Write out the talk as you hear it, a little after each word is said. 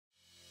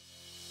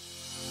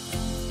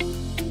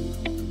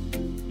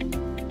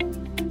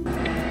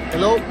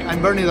Hello,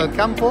 I'm Bernie Del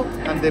Campo.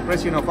 I'm the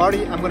president of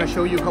ARTi. I'm going to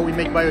show you how we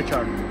make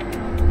biochar.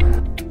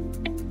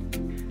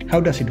 How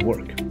does it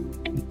work?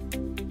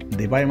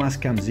 The biomass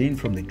comes in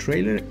from the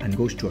trailer and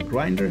goes to a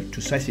grinder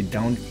to size it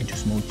down into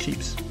small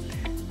chips.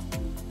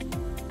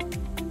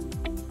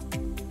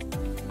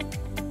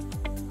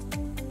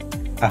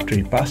 After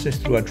it passes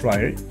through a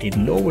dryer, it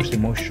lowers the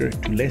moisture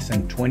to less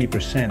than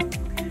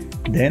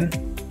 20%. Then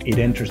it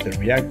enters the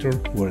reactor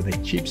where the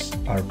chips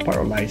are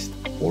pyrolyzed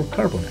or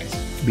carbonized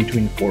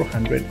between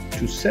 400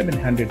 to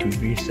 700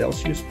 degrees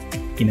Celsius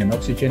in an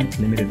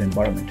oxygen-limited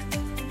environment.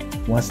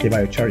 Once the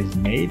biochar is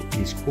made, it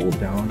is cooled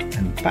down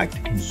and packed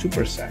in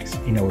super sacks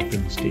in our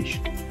filling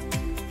station.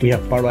 We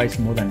have pyrolyzed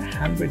more than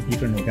 100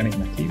 different organic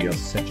materials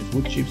such as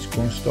wood chips,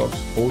 corn stalks,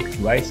 oat,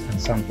 rice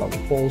and sunflower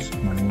hulls,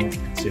 manure,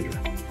 etc.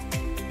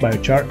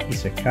 Biochar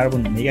is a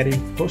carbon-negative,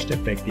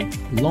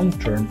 cost-effective,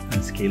 long-term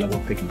and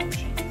scalable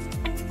technology.